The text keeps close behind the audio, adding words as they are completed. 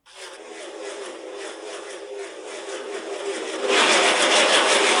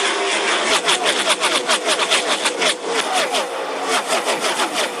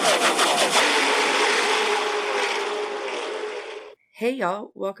Hey,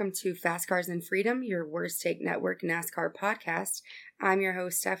 y'all. Welcome to Fast Cars and Freedom, your Worst Take Network NASCAR podcast. I'm your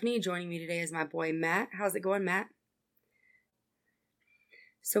host, Stephanie. Joining me today is my boy, Matt. How's it going, Matt?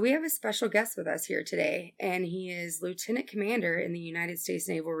 So we have a special guest with us here today, and he is Lieutenant Commander in the United States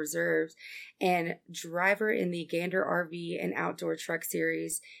Naval Reserves and driver in the Gander RV and Outdoor Truck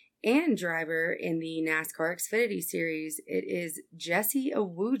Series and driver in the NASCAR Xfinity Series. It is Jesse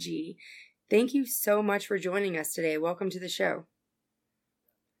Iwuji. Thank you so much for joining us today. Welcome to the show.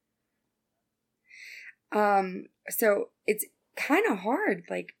 So it's kind of hard,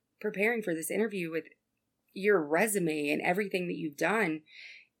 like, preparing for this interview with your resume and everything that you've done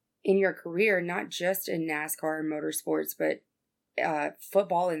in your career, not just in NASCAR and motorsports, but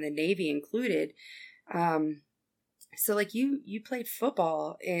football and the Navy included. So like you played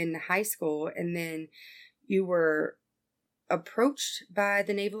football in high school, and then you were approached by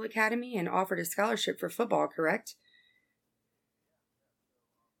the Naval Academy and offered a scholarship for football, correct?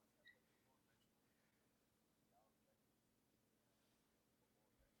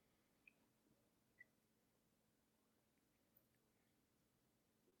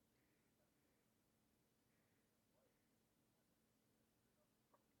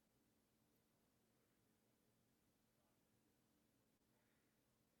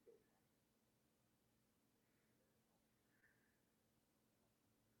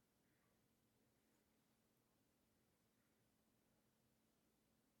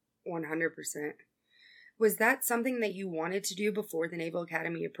 100%. Was that something that you wanted to do before the Naval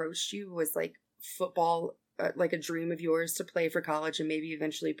Academy approached you? Was like football like a dream of yours to play for college and maybe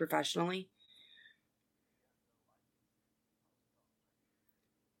eventually professionally?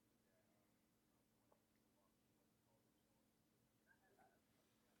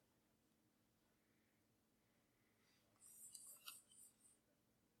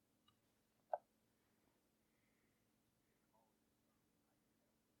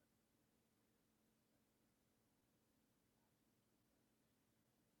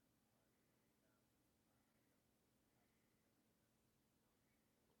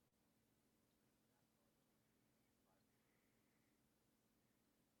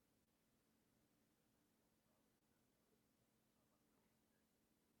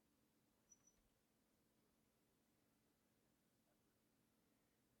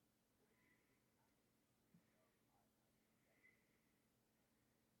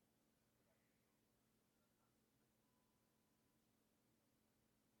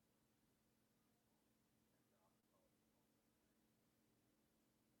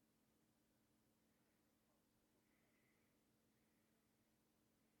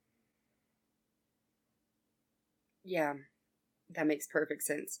 Yeah, that makes perfect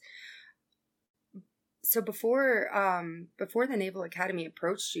sense. So before the Naval Academy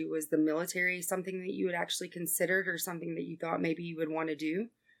approached you, was the military something that you had actually considered or something that you thought maybe you would want to do?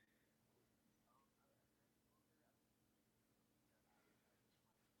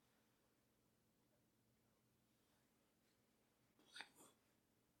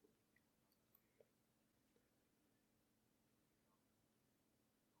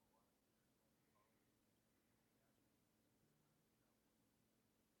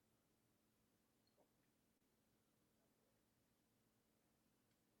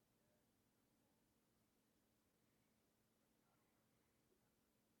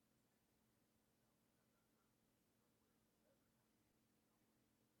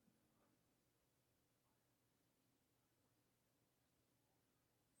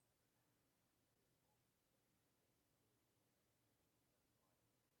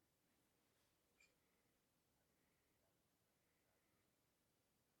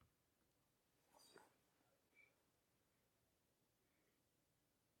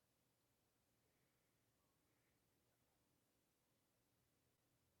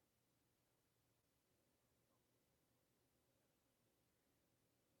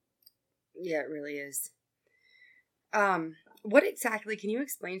 Yeah, it really is. What exactly, can you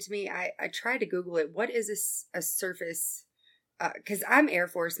explain to me? I tried to Google it. What is a surface? Because I'm Air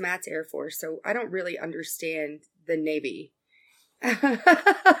Force, Matt's Air Force, so I don't really understand the Navy.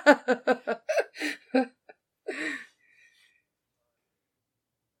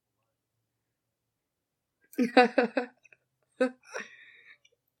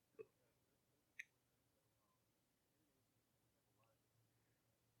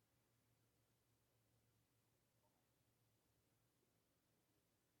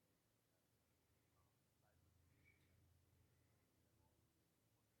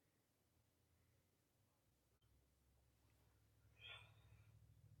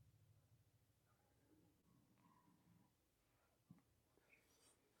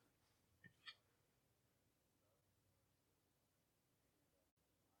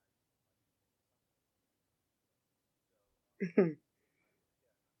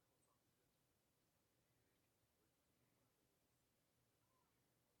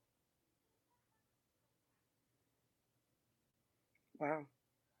 Wow.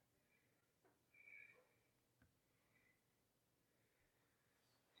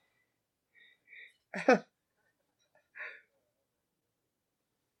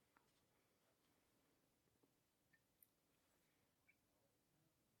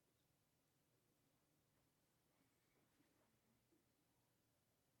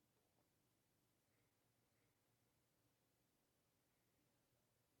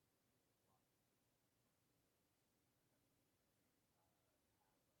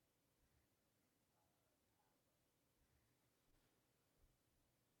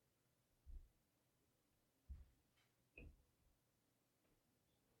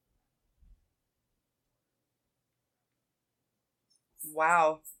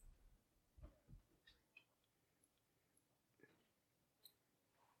 Wow.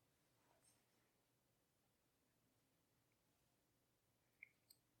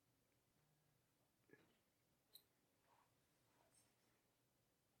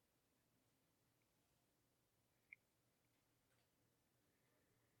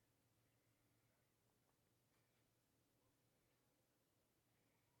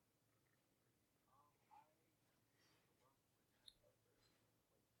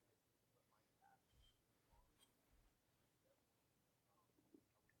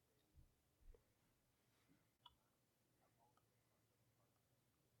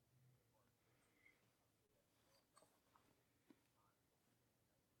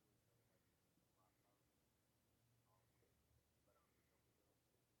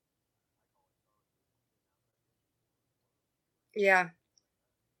 Yeah.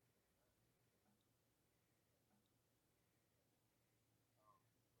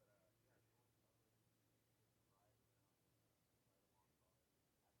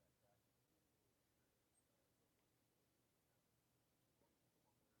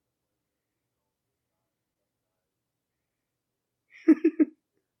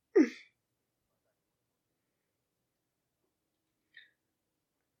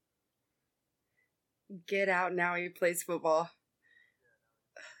 Get out now. He plays football.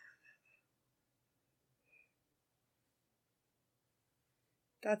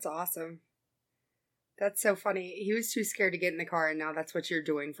 That's awesome. That's so funny. He was too scared to get in the car, and now that's what you're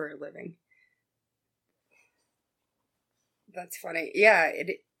doing for a living. That's funny. Yeah,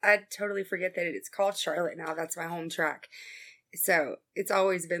 I totally forget that it's called Charlotte now. That's my home track. So it's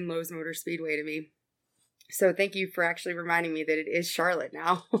always been Lowe's Motor Speedway to me. So thank you for actually reminding me that it is Charlotte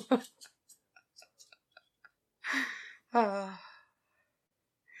now. uh,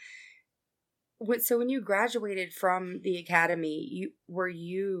 so when you graduated from the academy,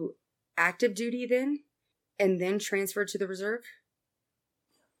 you active duty then, and then transferred to the reserve?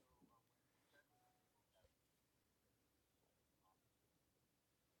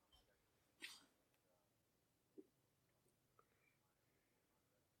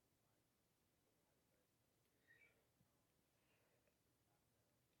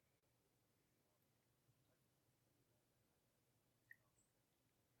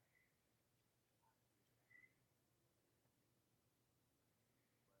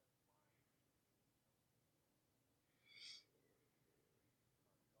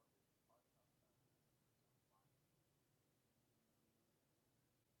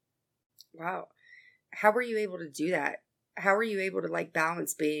 Wow. How were you able to do that? How were you able to like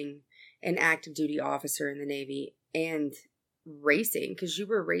balance being an active duty officer in the Navy and racing? Because you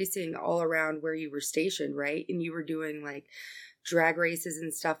were racing all around where you were stationed, right? And you were doing like drag races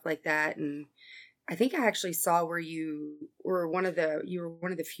and stuff like that. And I think I actually saw where you were one of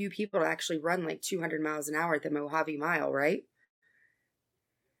the few people to actually run like 200 miles an hour at the Mojave Mile, right?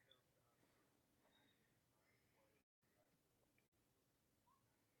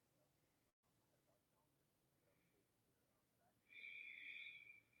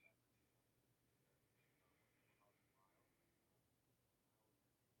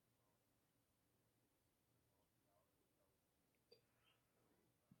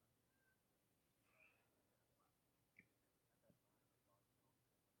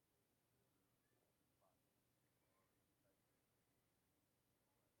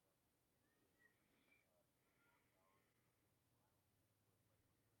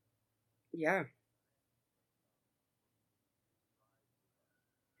 Yeah.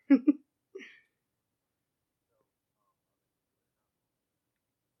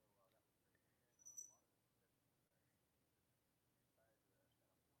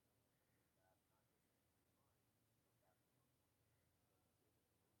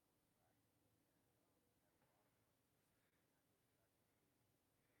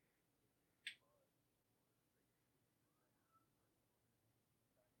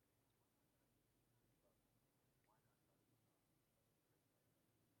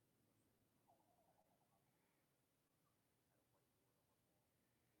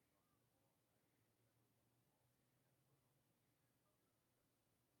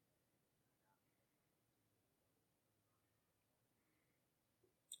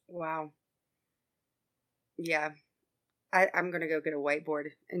 Wow. Yeah. I'm gonna go get a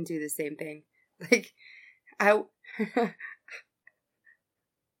whiteboard and do the same thing. Like I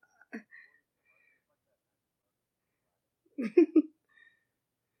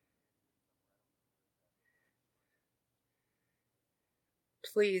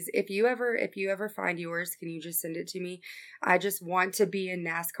please, if you ever find yours, can you just send it to me? I just want to be in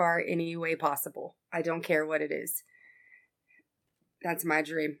NASCAR any way possible. I don't care what it is. That's my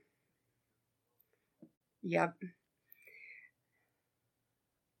dream. Yep.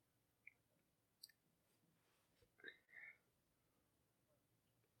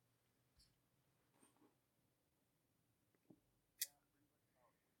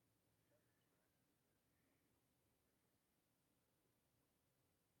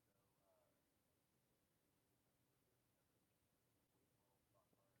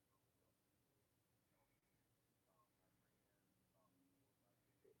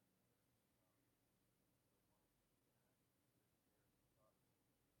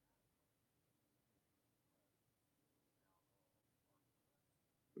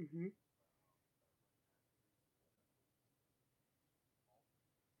 Hmm.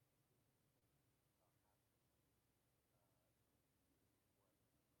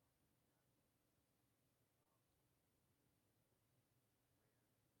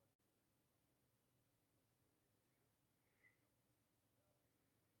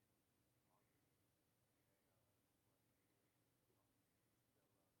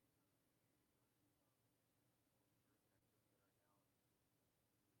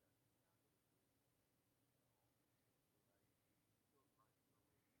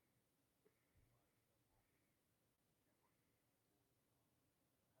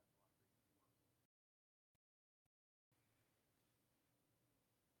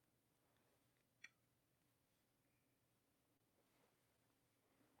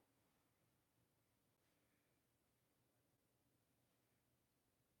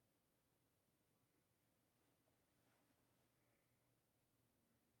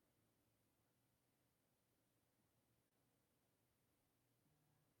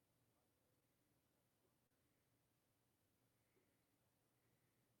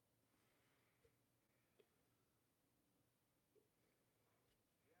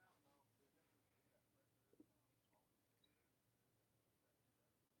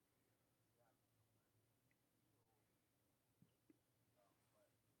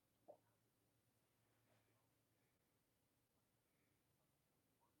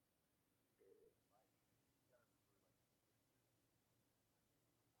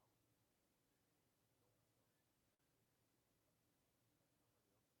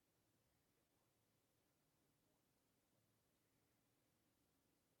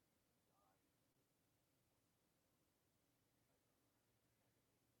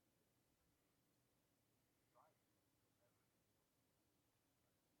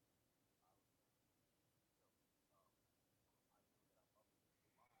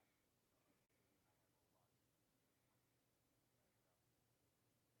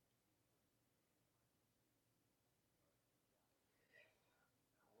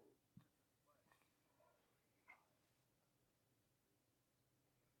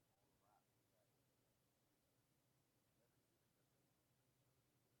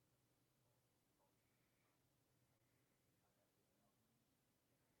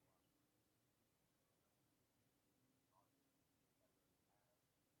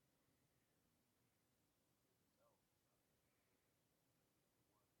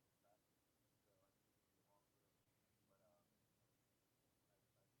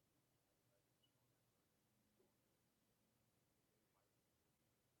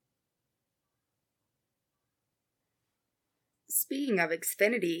 Speaking of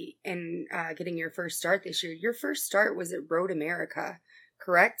Xfinity and getting your first start this year, your first start was at Road America,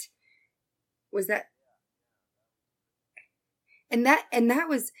 correct? Was that and that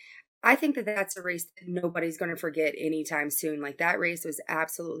was I think that that's a race that nobody's going to forget anytime soon. Like that race was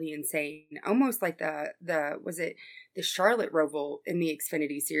absolutely insane. Almost like the was it the Charlotte Roval in the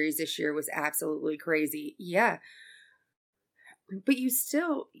Xfinity series this year was absolutely crazy. Yeah. But you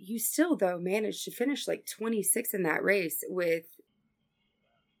still though managed to finish like 26 in that race with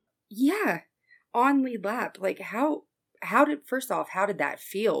yeah, on lead lap. Like how did first off, how did that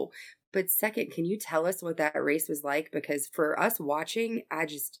feel? But second, can you tell us what that race was like? Because for us watching,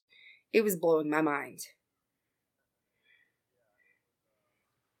 it was blowing my mind.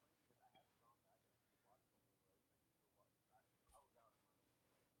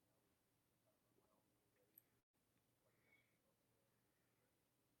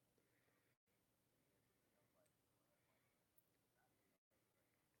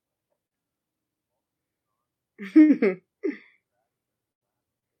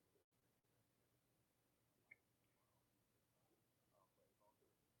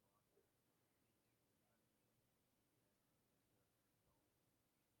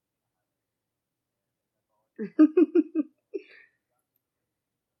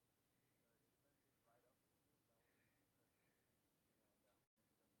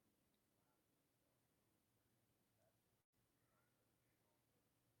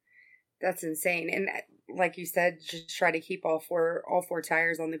 That's insane. And like you said, just try to keep all four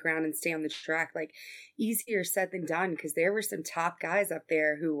tires on the ground and stay on the track. Like easier said than done because there were some top guys up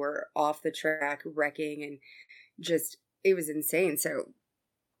there who were off the track wrecking and just it was insane. So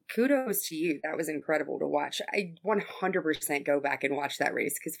kudos to you. That was incredible to watch. I 100% go back and watch that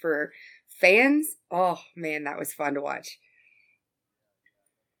race because for fans, oh man, that was fun to watch.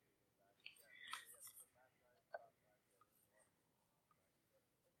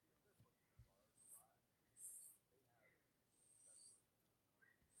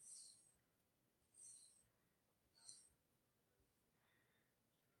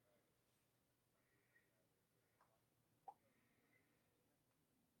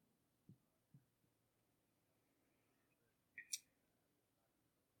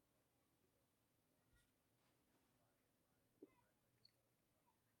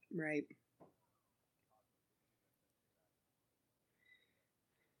 Right.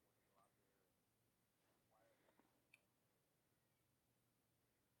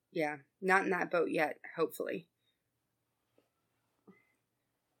 Yeah. Not in that boat yet, hopefully.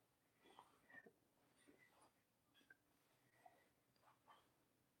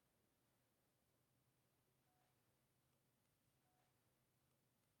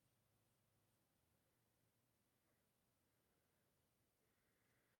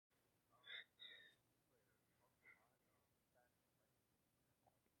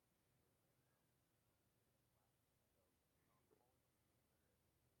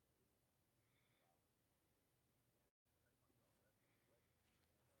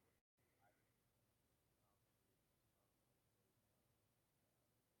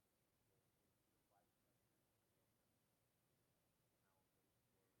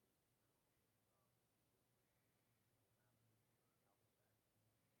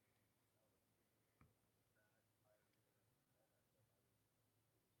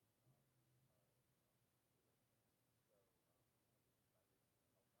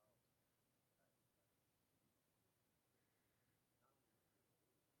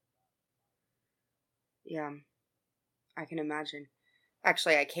 Yeah, I can imagine.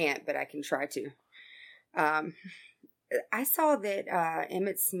 Actually, I can't, but I can try to. Um, I saw that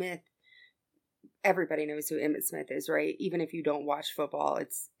Emmett Smith. Everybody knows who Emmett Smith is, right? Even if you don't watch football,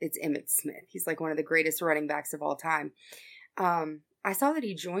 it's Emmett Smith. He's like one of the greatest running backs of all time. I saw that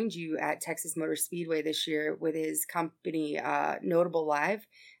he joined you at Texas Motor Speedway this year with his company, Notable Live,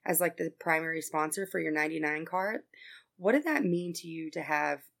 as like the primary sponsor for your '99 car. What did that mean to you to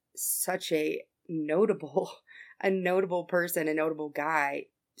have such a notable, a notable person, a notable guy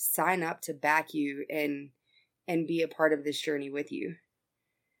sign up to back you and be a part of this journey with you?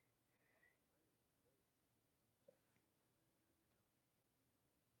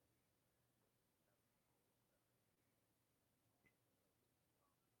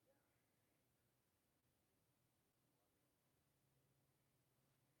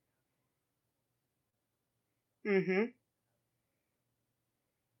 Mm-hmm.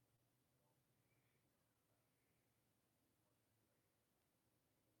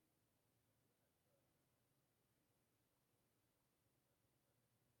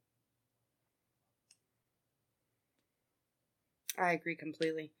 I agree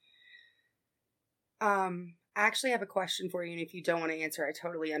completely. I actually have a question for you, and if you don't want to answer, I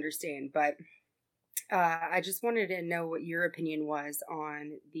totally understand. But I just wanted to know what your opinion was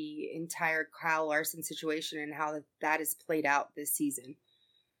on the entire Kyle Larson situation and how that has played out this season.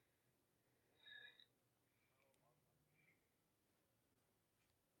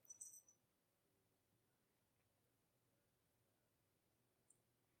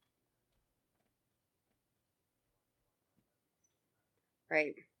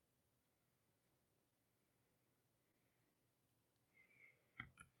 Right,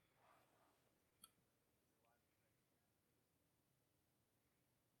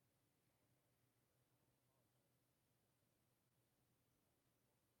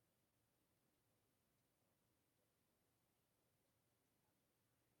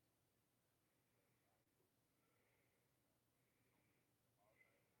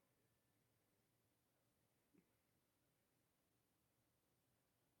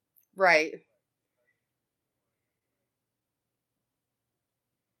 right.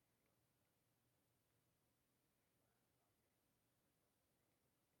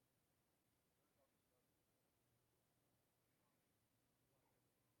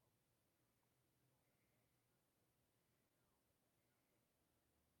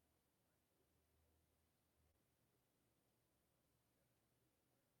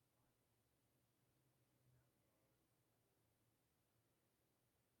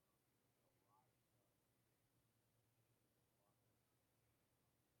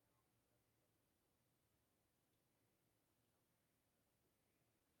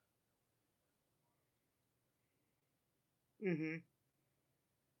 Mm-hmm.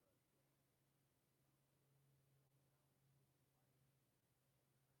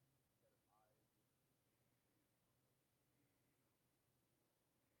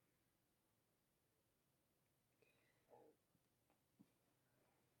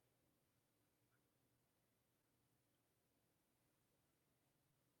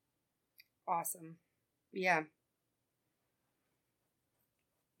 Awesome. Yeah.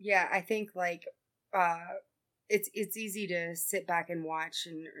 Yeah, I think like uh it's easy to sit back and watch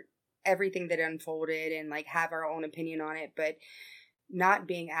and everything that unfolded and like have our own opinion on it, but not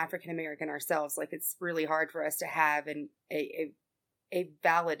being African American ourselves, like it's really hard for us to have a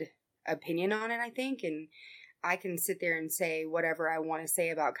valid opinion on it, I think. And I can sit there and say whatever I want to say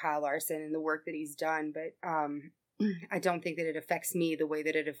about Kyle Larson and the work that he's done, but I don't think that it affects me the way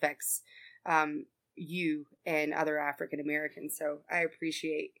that it affects um, you and other African Americans. So I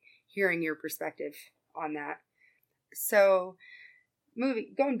appreciate hearing your perspective on that. So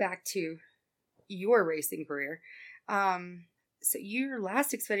moving going back to your racing career, um, so your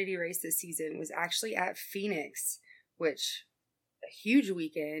last Xfinity race this season was actually at Phoenix, which a huge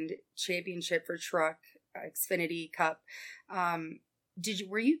weekend championship for truck Xfinity Cup.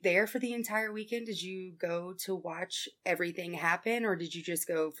 Were you there for the entire weekend? Did you go to watch everything happen, or did you just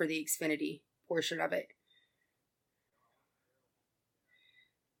go for the Xfinity portion of it?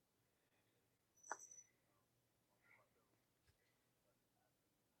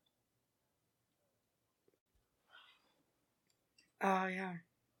 Oh yeah.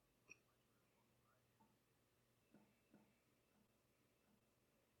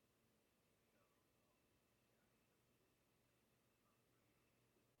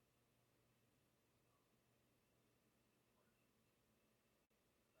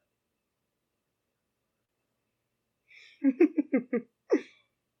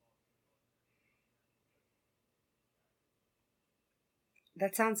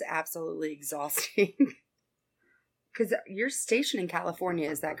 That sounds absolutely exhausting. Because you're stationed in California,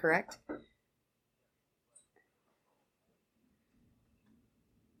 is that correct?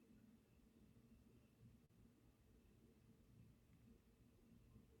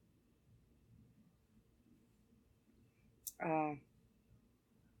 Oh,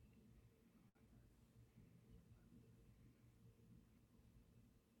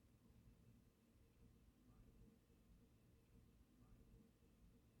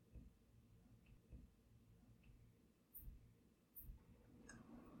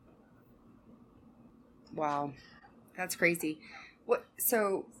 wow. That's crazy. What?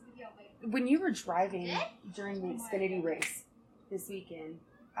 So, when you were driving during the Xfinity race this weekend,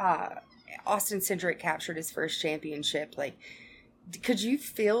 uh, Austin Cindric captured his first championship. Like, could you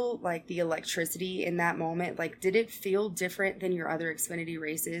feel like the electricity in that moment? Like, did it feel different than your other Xfinity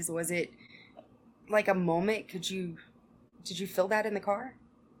races? Was it like a moment? Did you feel that in the car?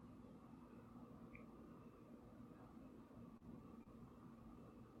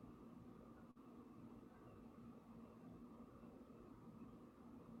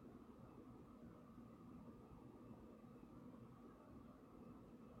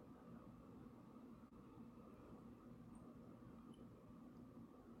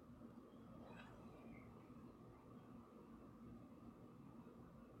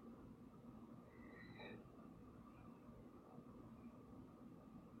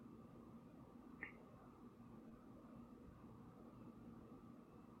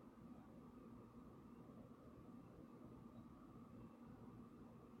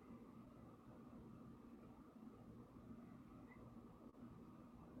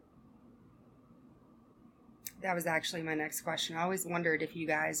 That was actually my next question. I always wondered if you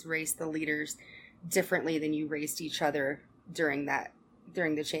guys raced the leaders differently than you raced each other during that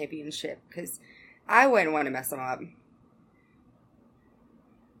during the championship because I wouldn't want to mess them up.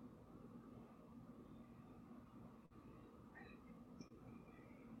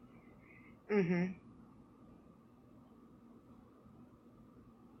 Mm-hmm.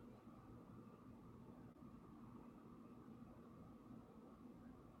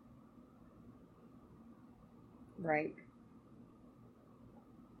 Right.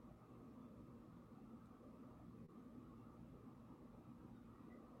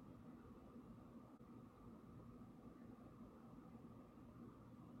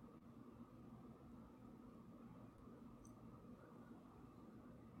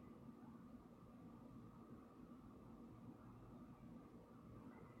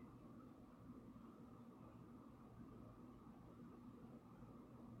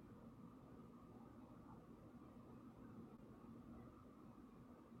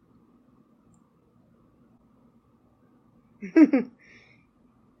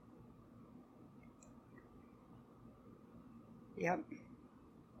 Yep.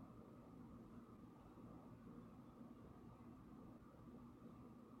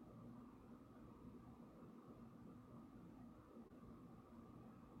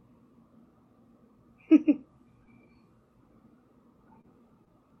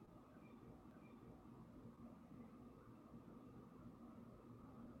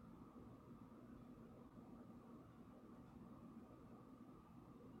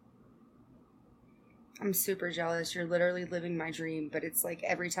 I'm super jealous. You're literally living my dream, but it's like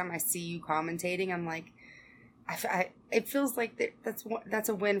every time I see you commentating, I'm like, it feels like that's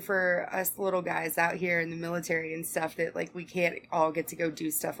a win for us little guys out here in the military and stuff that like we can't all get to go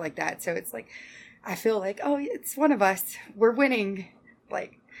do stuff like that. So it's like I feel like, oh, it's one of us. We're winning.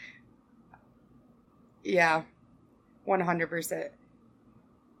 Like, yeah, 100%.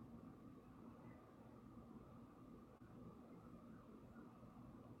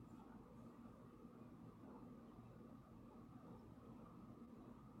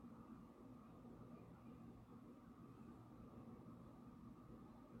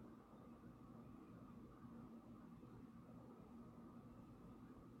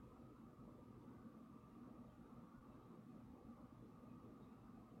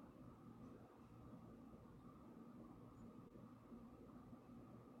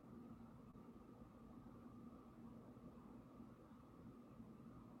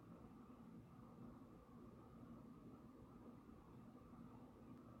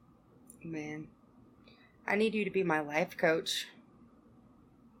 Man, I need you to be my life coach.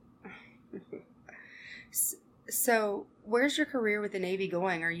 So, where's your career with the Navy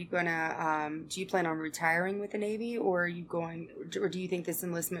going? Are you gonna, do you plan on retiring with the Navy, or are you going, or do you think this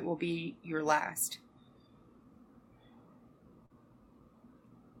enlistment will be your last?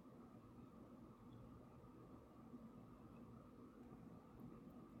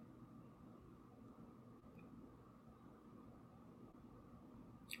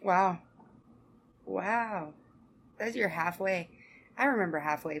 Wow. Wow. That's your halfway. I remember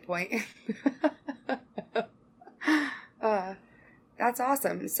halfway point. uh, that's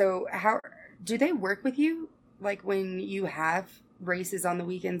awesome. So, how do they work with you? Like when you have races on the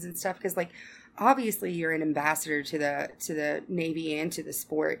weekends and stuff? Because, like, obviously, you're an ambassador to the Navy and to the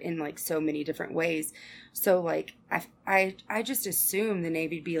sport in like so many different ways. So, like, I just assume the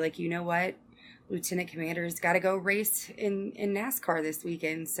Navy'd be like, you know what, Lieutenant Commander's got to go race in NASCAR this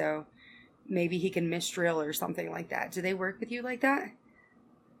weekend. So maybe he can miss drill or something like that. Do they work with you like that?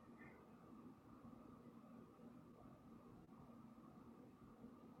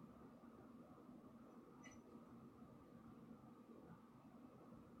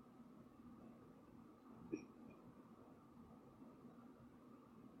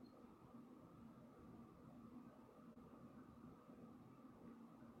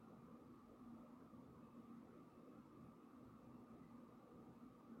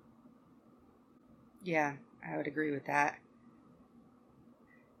 Yeah, I would agree with that.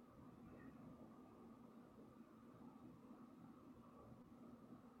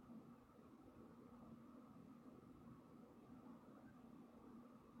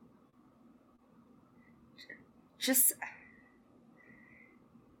 Just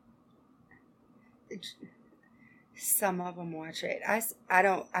some of them watch it. I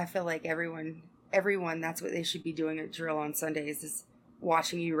don't. I feel like everyone that's what they should be doing at drill on Sundays is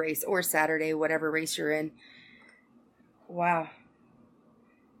watching you race or Saturday, whatever race you're in. Wow,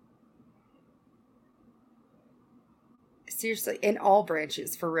 seriously, in all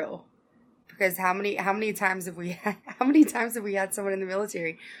branches for real. Because how many times have we how many times have we had someone in the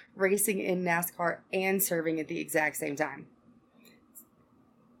military racing in NASCAR and serving at the exact same time?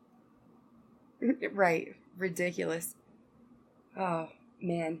 Right, ridiculous. Oh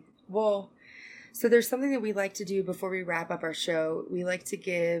man. Well, so there's something that we like to do before we wrap up our show. We like to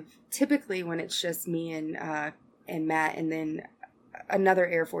give typically when it's just me and Matt and then another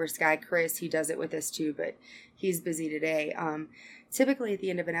Air Force guy, Chris. He does it with us too, but he's busy today. Typically at the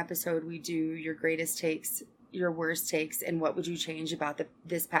end of an episode, we do your greatest takes, your worst takes, and what would you change about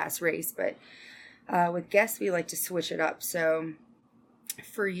this past race. But with guests, we like to switch it up. So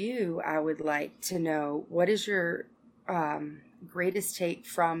for you, I would like to know what is your greatest take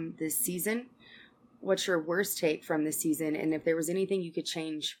from this season? What's your worst take from this season? And if there was anything you could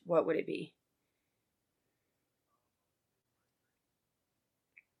change, what would it be?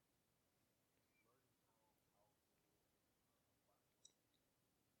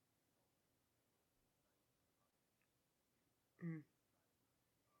 Mm.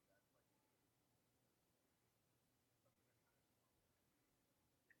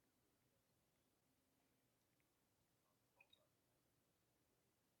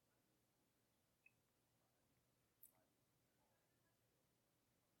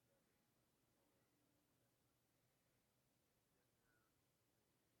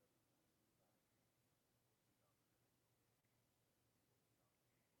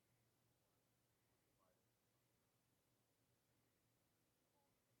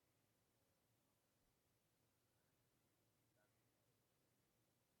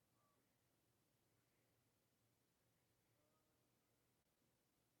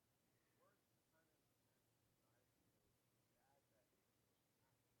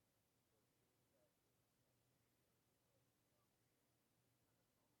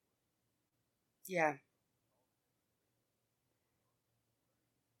 Yeah.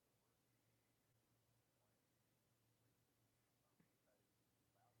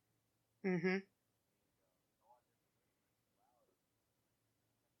 Mm-hmm.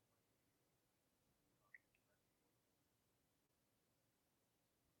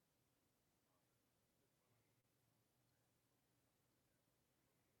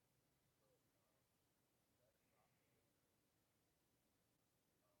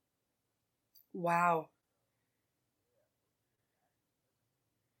 Wow.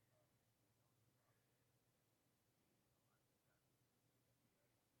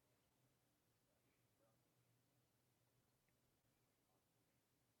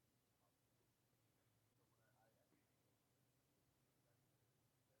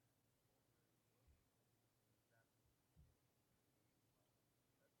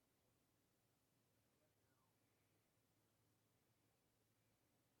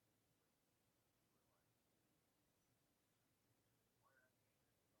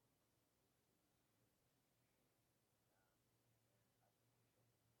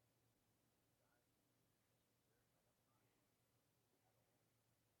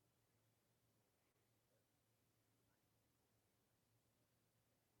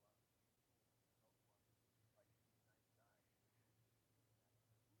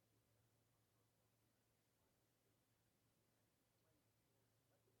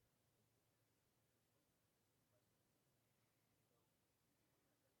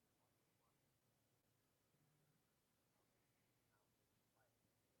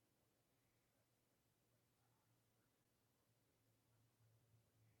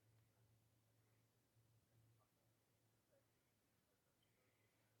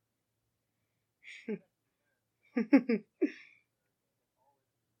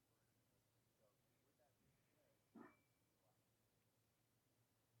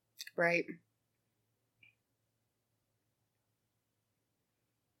 Right.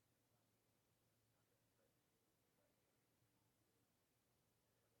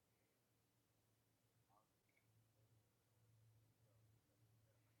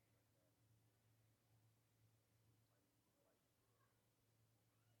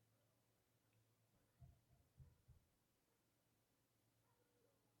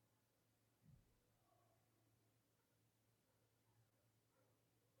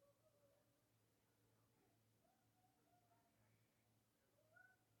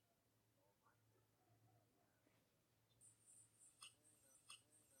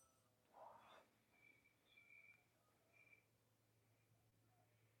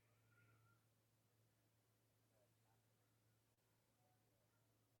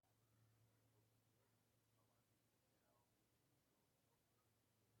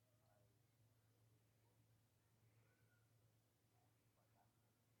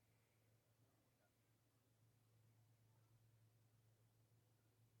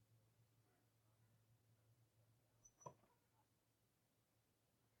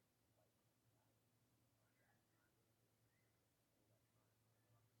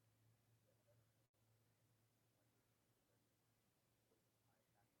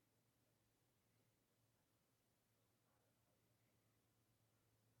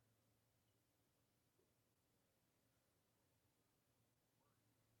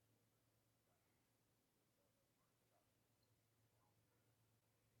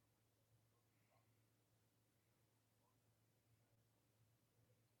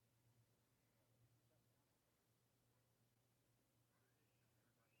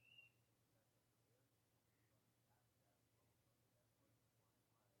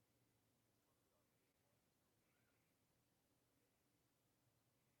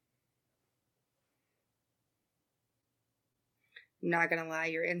 Not gonna lie,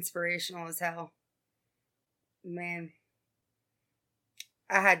 you're inspirational as hell. Man,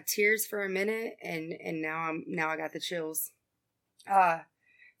 I had tears for a minute and now I got the chills. Uh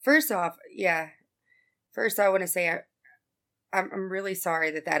First off, yeah. First I want to say I'm really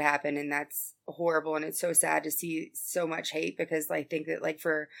sorry that that happened, and that's horrible, and it's so sad to see so much hate, because I think that, like,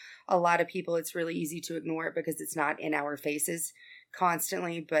 for a lot of people it's really easy to ignore it because it's not in our faces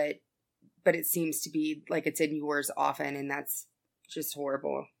constantly, but it seems to be like it's in yours often, and that's just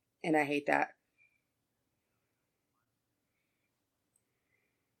horrible, and I hate that.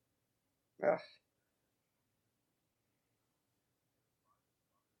 Ugh.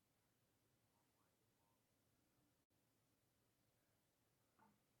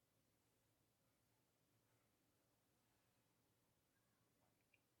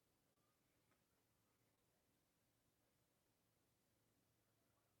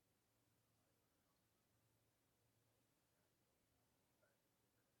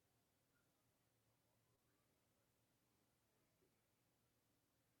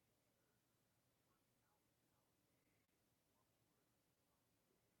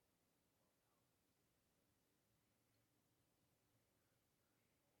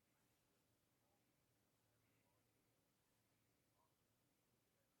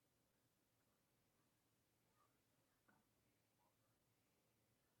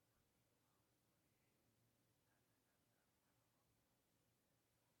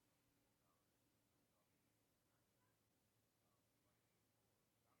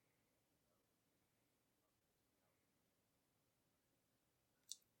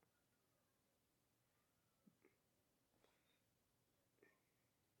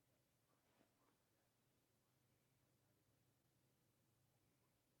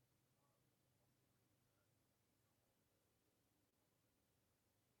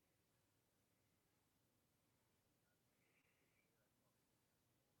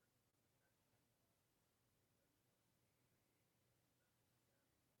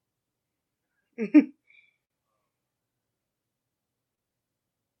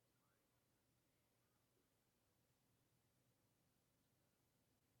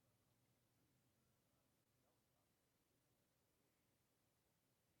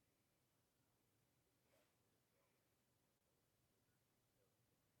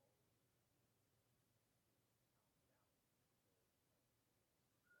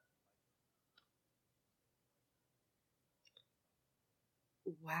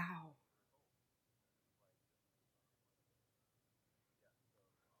 Wow.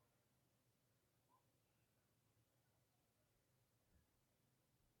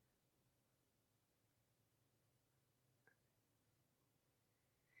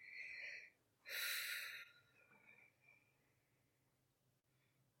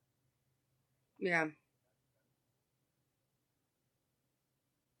 Yeah.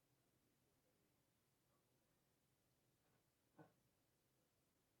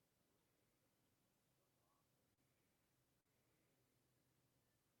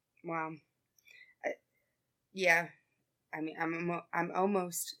 Wow. I, yeah. I mean, I'm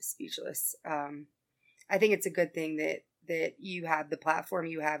almost speechless. I think it's a good thing that you have the platform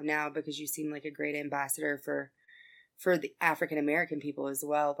you have now because you seem like a great ambassador for the African American people as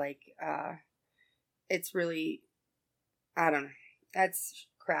well. Like, it's really, I don't know. That's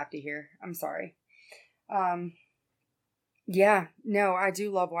crap to hear. I'm sorry. Um, yeah, no, I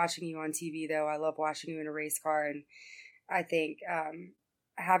do love watching you on TV though. I love watching you in a race car, and I think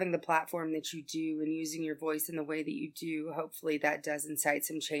having the platform that you do and using your voice in the way that you do, hopefully that does incite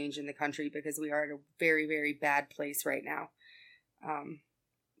some change in the country because we are at a very, very bad place right now. Um,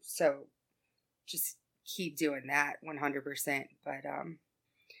 so just keep doing that 100%. But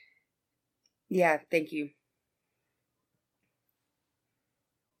yeah, thank you.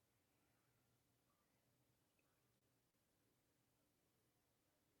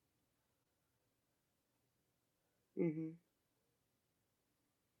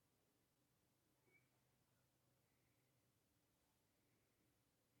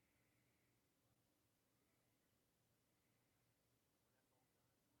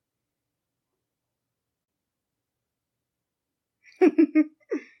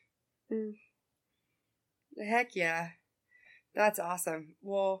 Hmm. Heck yeah. That's awesome.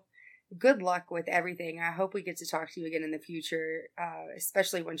 Well, good luck with everything. I hope we get to talk to you again in the future,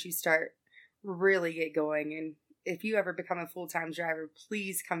 especially once you start really get going. And if you ever become a full time driver,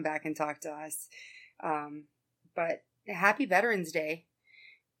 please come back and talk to us. Um, but happy Veterans Day,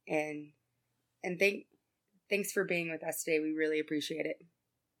 and thanks for being with us today. We really appreciate it.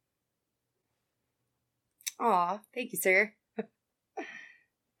 Aw, thank you, sir.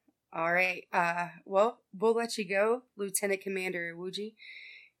 All right. Well, we'll let you go, Lieutenant Commander Iwuji,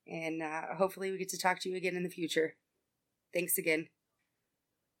 and hopefully we get to talk to you again in the future. Thanks again.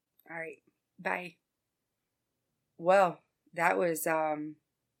 All right. Bye. Well, that was a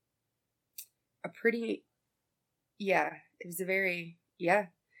pretty yeah, it was a very yeah.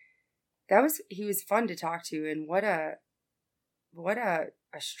 That was he was fun to talk to, and what a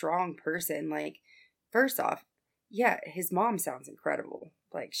strong person. Like, first off, yeah, his mom sounds incredible.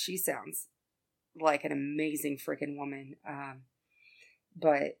 Like, she sounds like an amazing freaking woman.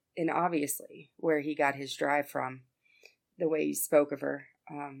 But and obviously where he got his drive from, the way he spoke of her.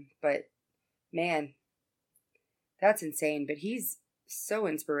 But man, that's insane. But he's so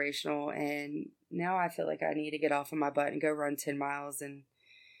inspirational. And now I feel like I need to get off of my butt and go run 10 miles and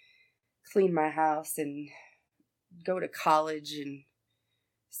clean my house and go to college and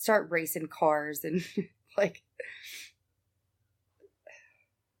start racing cars. And like,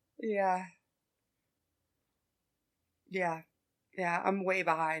 yeah, yeah, yeah, I'm way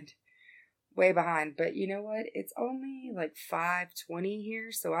behind. Way behind. But you know what? It's only like 5:20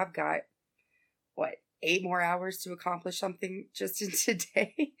 here. So I've got, what, 8 more hours to accomplish something just in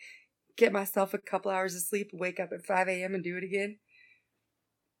today. Get myself a couple hours of sleep, wake up at 5 a.m. and do it again.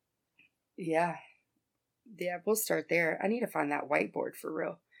 Yeah. Yeah, we'll start there. I need to find that whiteboard for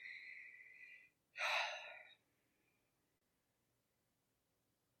real.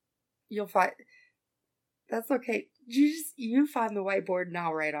 You'll find that's okay. You find the whiteboard and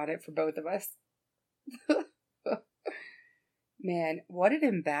I'll write on it for both of us. Man, what an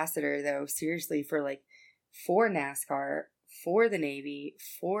ambassador though, seriously, for like for NASCAR, for the Navy,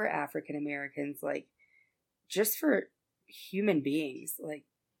 for African Americans, like just for human beings. Like,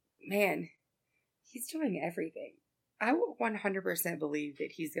 man, he's doing everything. I would 100% believe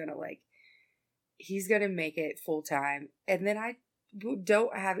that he's gonna make it full time. And then I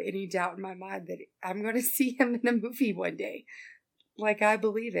don't have any doubt in my mind that I'm gonna see him in a movie one day. Like, I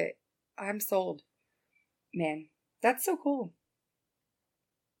believe it. I'm sold. Man, that's so cool.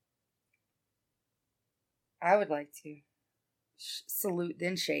 I would like to. Salute,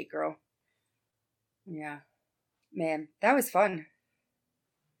 then shake, girl. Yeah. Man, that was fun.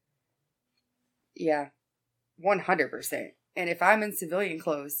 Yeah. 100%. And if I'm in civilian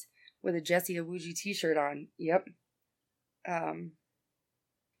clothes with a Jesse Iwuji t-shirt on, yep.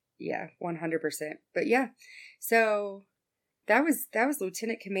 Yeah, 100%. But yeah, so that was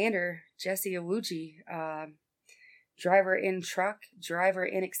Lieutenant Commander Jesse Iwuji, driver in truck, driver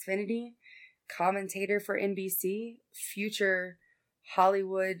in Xfinity, commentator for NBC, future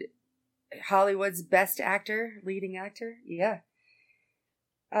Hollywood's best actor, leading actor. Yeah.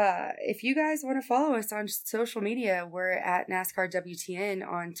 If you guys want to follow us on social media, we're at NASCAR WTN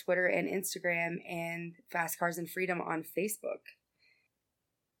on Twitter and Instagram, and Fast Cars and Freedom on Facebook.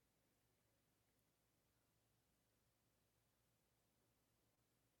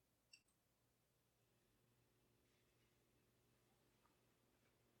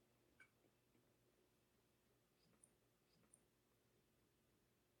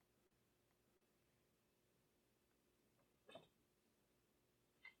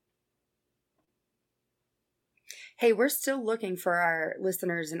 Hey, we're still looking for our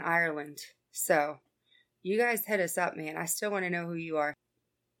listeners in Ireland. So you guys hit us up, man. I still want to know who you are.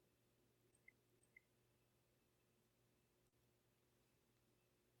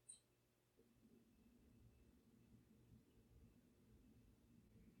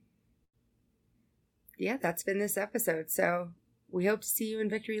 Yeah, that's been this episode. So we hope to see you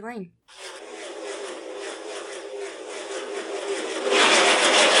in Victory Lane.